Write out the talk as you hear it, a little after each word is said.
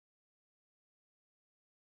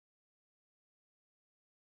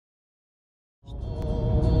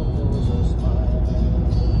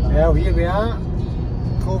Well, here we are.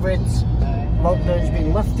 COVID's lockdown's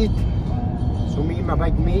been lifted. So me and my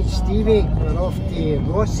big mate Stevie, we're off to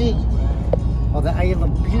Rothesay, or the Isle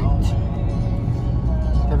of Bute,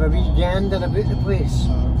 to have a wee gander about the place.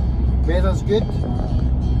 Weather's good.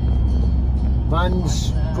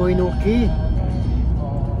 Van's going okay.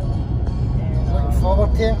 Looking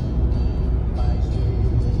forward to it.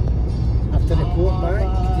 After report back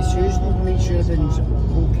to Susan, make sure everything's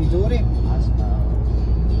okie-dory.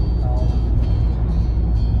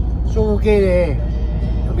 So we'll get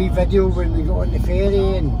a wee video when we go on the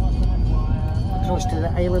ferry and across to the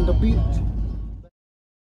island of Bute.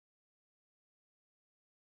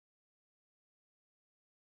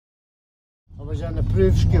 I was in a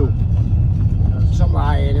proof school, something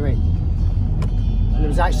like that anyway, and it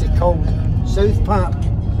was actually called South Park.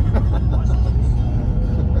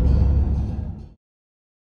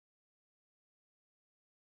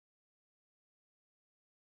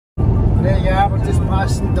 There you are, we're just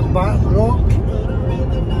passing the Bute Rock,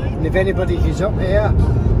 and if anybody goes up there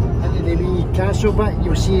into the wee castle bit,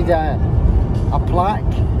 you'll see a plaque.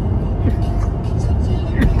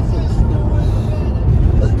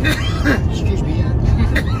 Excuse me.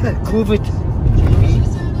 COVID.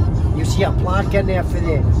 You'll see a plaque in there for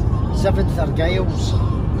the 7th Argylls.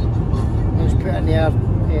 It was put in there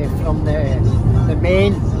from the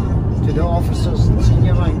men to the officers and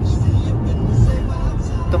senior ranks.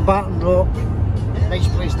 The Bute Rock, nice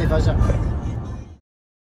place to visit.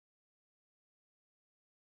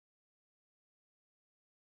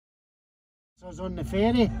 So I was on the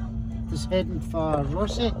ferry, just heading for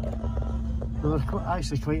Rothesay. We were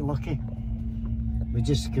actually quite lucky. We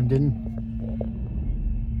just came in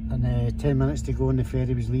and 10 minutes to go and the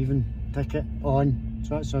ferry was leaving. Ticket on,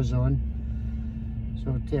 so that's us on.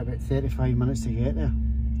 So it'll take about 35 minutes to get there.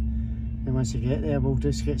 And once you get there, we'll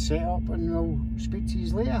just get set up and we'll speak to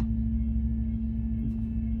you later.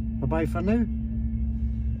 Bye-bye for now.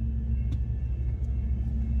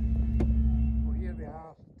 Well, here we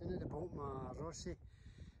are, down at the bottom of Rothesay.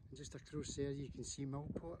 And just across there you can see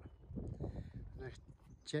Millport. And I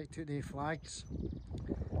checked out the flags.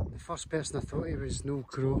 The first person I thought he was No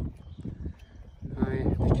Crow. Aye,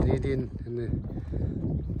 the Canadian and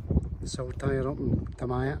the Saltire up in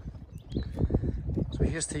Tamaya. So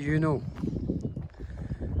here's to you know.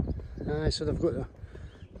 So they've got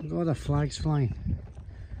other flags flying.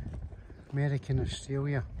 American,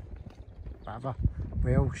 Australia, whatever,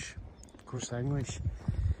 Welsh, of course English,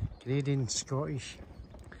 Canadian, Scottish,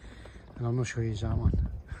 and I'm not sure he's that one.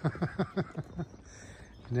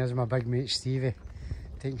 And there's my big mate Stevie,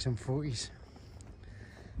 taking some photos.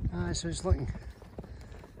 So it's looking.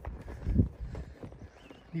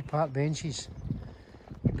 Wee park benches,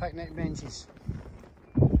 wee picnic benches.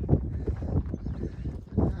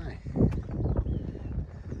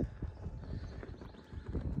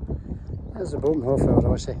 There's the boat off of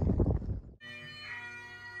Rothesay.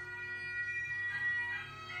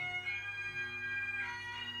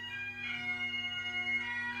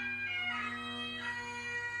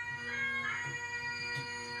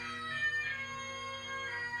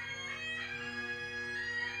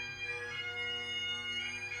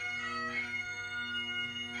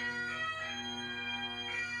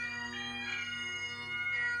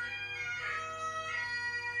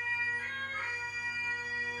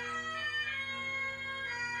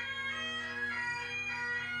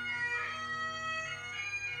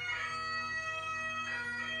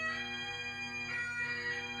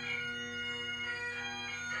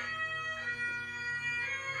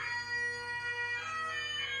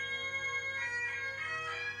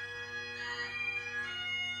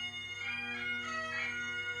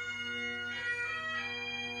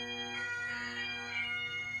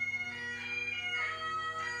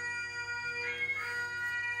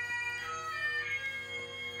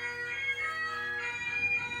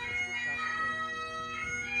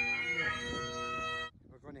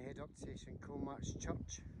 To St Colmart's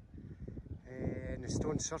Church and the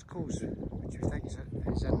stone circles, which we think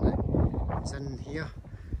is in here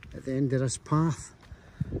at the end of this path.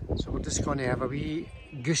 So we're just going to have a wee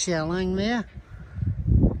goosey along there.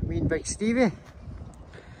 Me and big Stevie.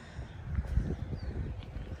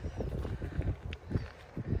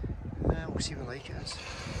 And we'll see what like it is.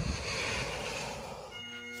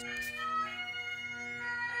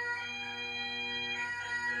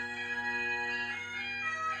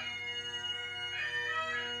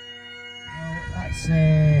 That's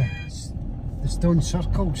the stone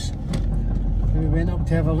circles we went up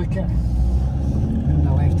to have a look at on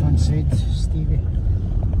the left hand side, Stevie.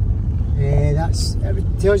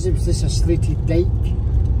 It tells you it's just a slated dike,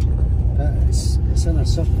 but it's in a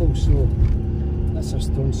circle, so That's our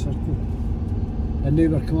stone circle. And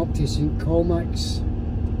now we're come up to St Colmac's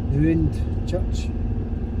ruined church,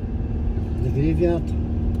 the graveyard.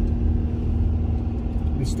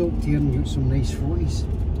 We stopped here and got some nice photos.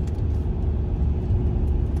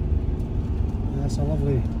 That's a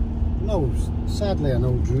lovely, no, sadly an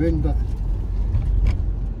old ruin, but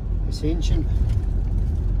it's ancient.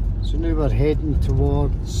 So now we're heading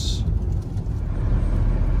towards,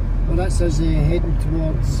 well, that's us heading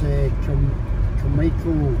towards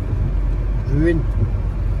Carmichael ruin.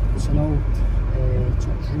 It's an old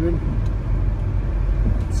church ruin.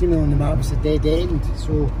 Seen it on the map, it's a dead end,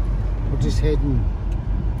 so we're just heading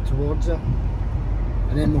towards it,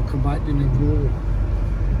 and then we'll come back down and go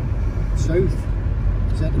south.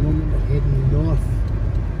 Because at the moment we're heading north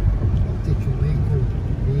up to Carmichael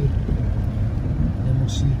Bay, and then we'll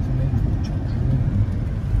see Carmichael church ruin.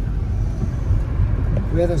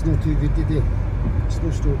 The weather's not too good today. It's no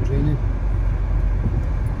stopped raining,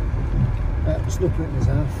 but it's no putting us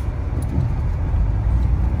off.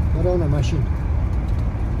 We're on a mission.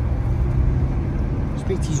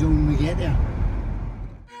 Speak to you when we get there.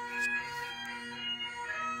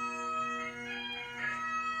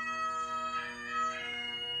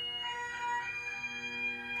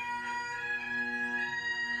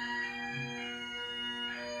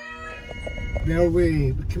 Well,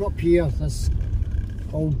 we come up here, this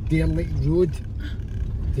old derelict road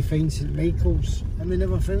to find St Michael's, and we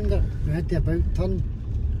never found it. We had the about turn.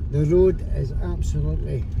 The road is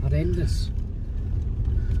absolutely horrendous.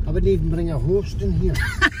 I wouldn't even bring a horse in here.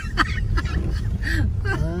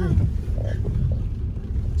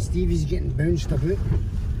 Stevie's getting bounced about.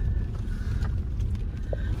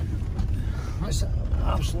 That's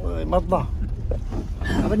absolutely murder.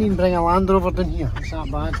 I wouldn't even bring a Land Rover down here, it's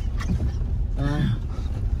that bad.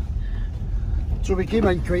 So we came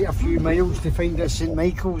in quite a few miles to find this St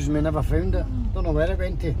Michael's and we never found it. Don't know where it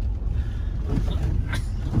went to.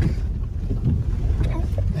 I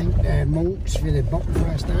think the monks for the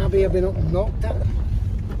Buckfast Abbey have been up and knocked it.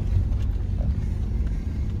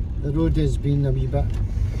 The road has been a wee bit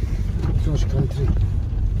cross country.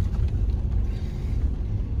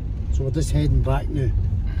 So we're just heading back now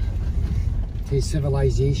to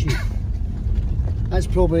civilization. That's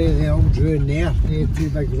probably the old ruin there, the two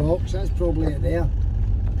big rocks, that's probably it there.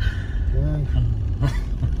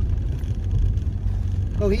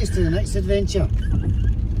 Well, here's to the next adventure.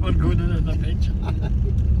 We're going on an adventure.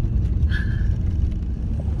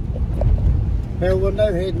 Well, we're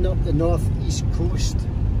now heading up the north-east coast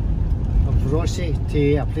of Rothesay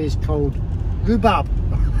to a place called Rhubarb.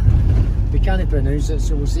 We can't pronounce it,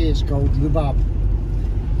 so we'll say it's called Rhubarb.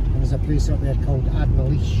 And there's a place up there called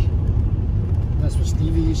Argyll. That's where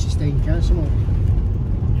Stevie used to stay in Castle.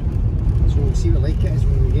 So we'll see what like it is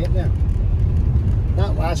when we get there.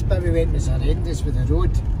 That last bit we went was horrendous with the road.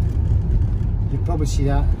 You'll probably see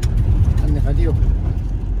that in the video.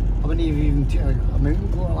 I wouldn't even took a mountain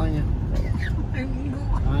goat along it.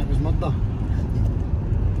 It was murder.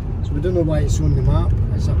 So we don't know why it's on the map.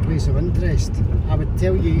 It's a place of interest. I would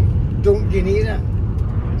tell you, don't go near it.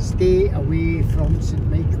 Stay away from St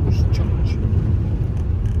Michael's Church.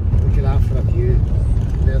 Look at that for a view.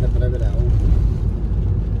 There the brow of the hill.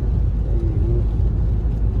 There you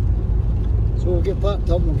go. So we'll get parked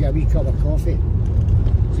up and we'll get a wee cup of coffee.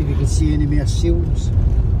 See if we can see any more seals.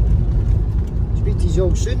 Speak to you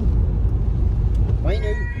all soon. Bye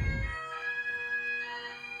now.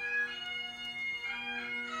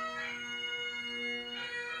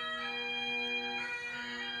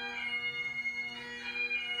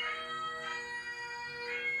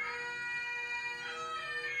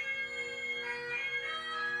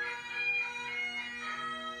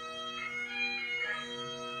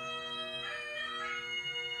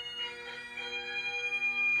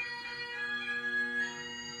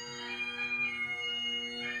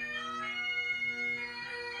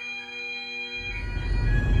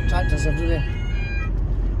 Tractors everywhere.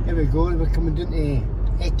 Here we go, we're coming down to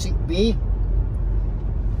Ettrick Bay.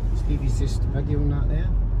 Stevie's just videoing that there.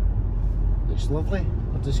 Looks lovely.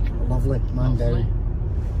 Or just lovely, man down.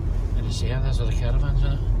 And you see how there's all the caravans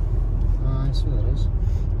in it? Aye, so there is.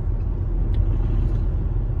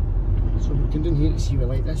 So we come down here to see what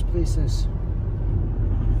like this place is.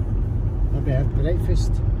 Maybe have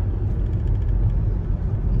breakfast.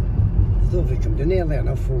 I thought if we come down early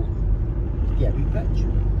enough we'll get a wee pitch.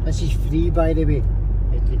 This is free, by the way.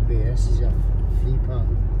 Ettrick Bay, this is a free part.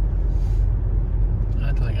 I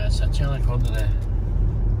don't think that's a channel according to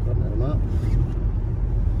the map.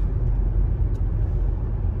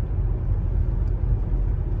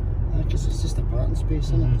 I guess it's just a parking space,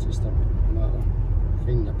 isn't it? It's just a matter of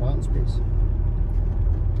finding a parking space.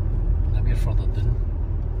 The a bit further down.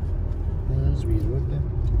 There's a wee road there.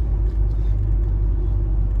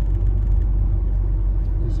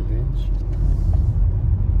 There's a bench.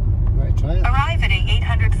 Right, try it. Arrive at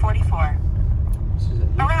 844. This is it.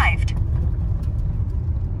 Yeah. Arrived.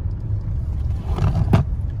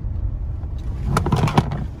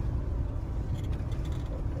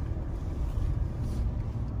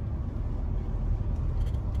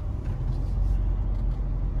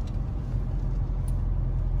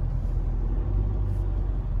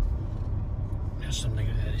 There's something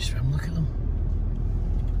out there to swim, look at them.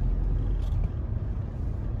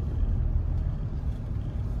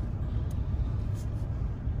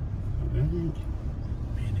 Right.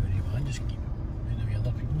 Be anywhere you want, just keep being with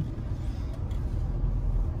other people.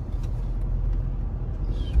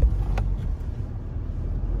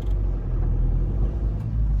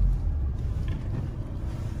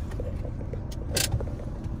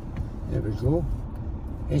 There we go.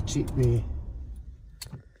 Ettrick Bay.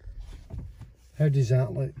 How does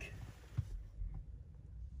that look?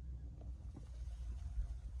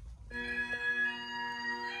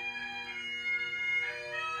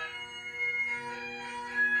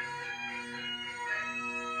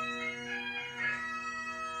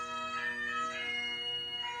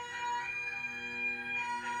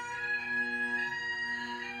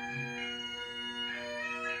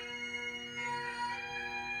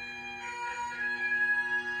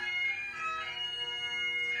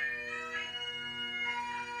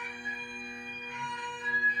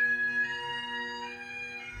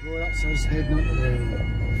 Well, that's us heading onto the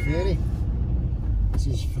ferry. This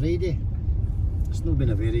is Friday. It's not been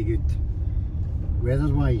a very good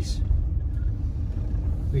weather-wise.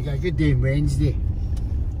 We got a good day on Wednesday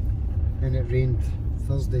and it rained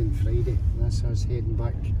Thursday and Friday. That's us heading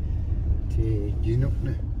back to Bute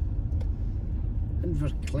now.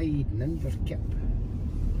 Inverclyde and Inverkip.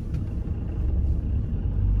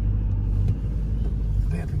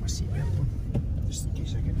 Better my seatbelt on, just in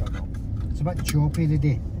case I get dug up. It's a bit choppy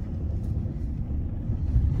today.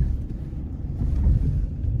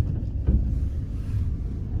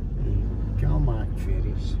 Calmac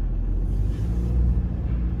ferries.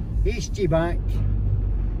 HG back.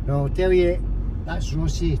 Well, I'll tell you, that's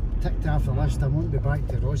Rothesay ticked off the list. I won't be back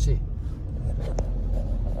to Rothesay.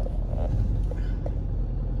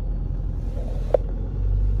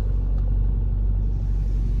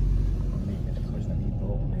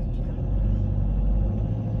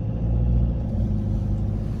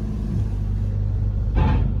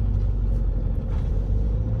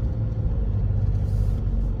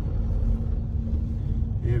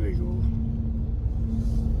 There we go.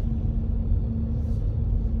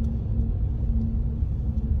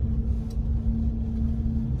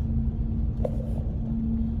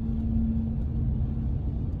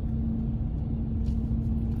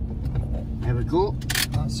 There we go.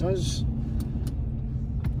 That's us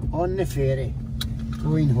on the ferry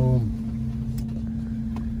going home.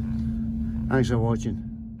 Thanks for watching.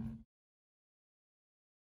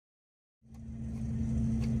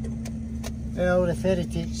 Well, the ferry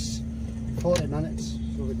takes 40 minutes,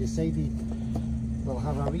 so we decided we'll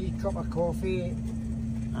have a wee cup of coffee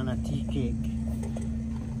and a tea cake.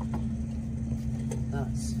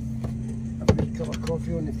 That's a wee cup of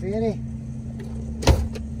coffee on the ferry.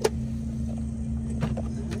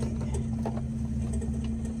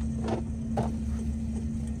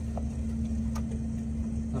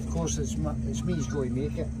 Of course, it's me who's going to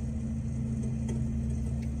make it.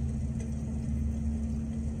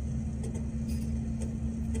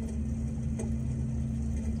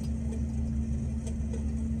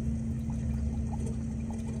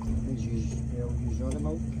 Use all the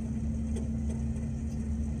milk.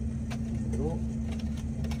 There we go.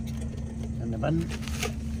 In the bin.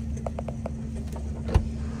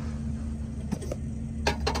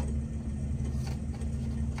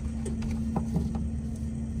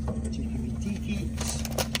 Cheeky wee tea cakes.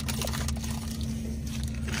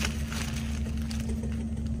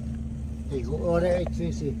 There you go. Alright,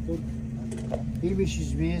 Tracy.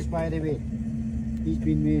 Hamish's ways, by the way. He's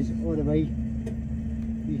been ways all the way.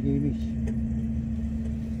 He's Hamish.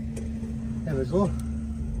 There we go.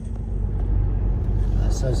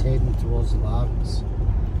 That's us heading towards the Larks.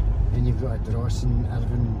 Then you've got a Drawson,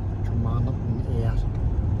 Irvine, Kilmarnock and Ayr.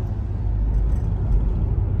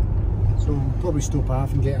 So we'll probably stop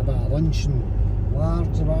off and get a bit of lunch and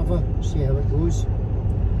Larks or whatever, see how it goes.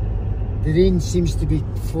 The rain seems to be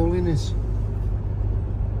falling us.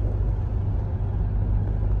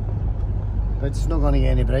 But it's not going to get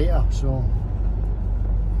any brighter, so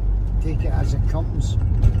take it as it comes.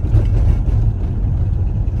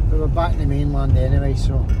 But we're back in the mainland anyway,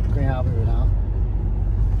 so quite happy with that.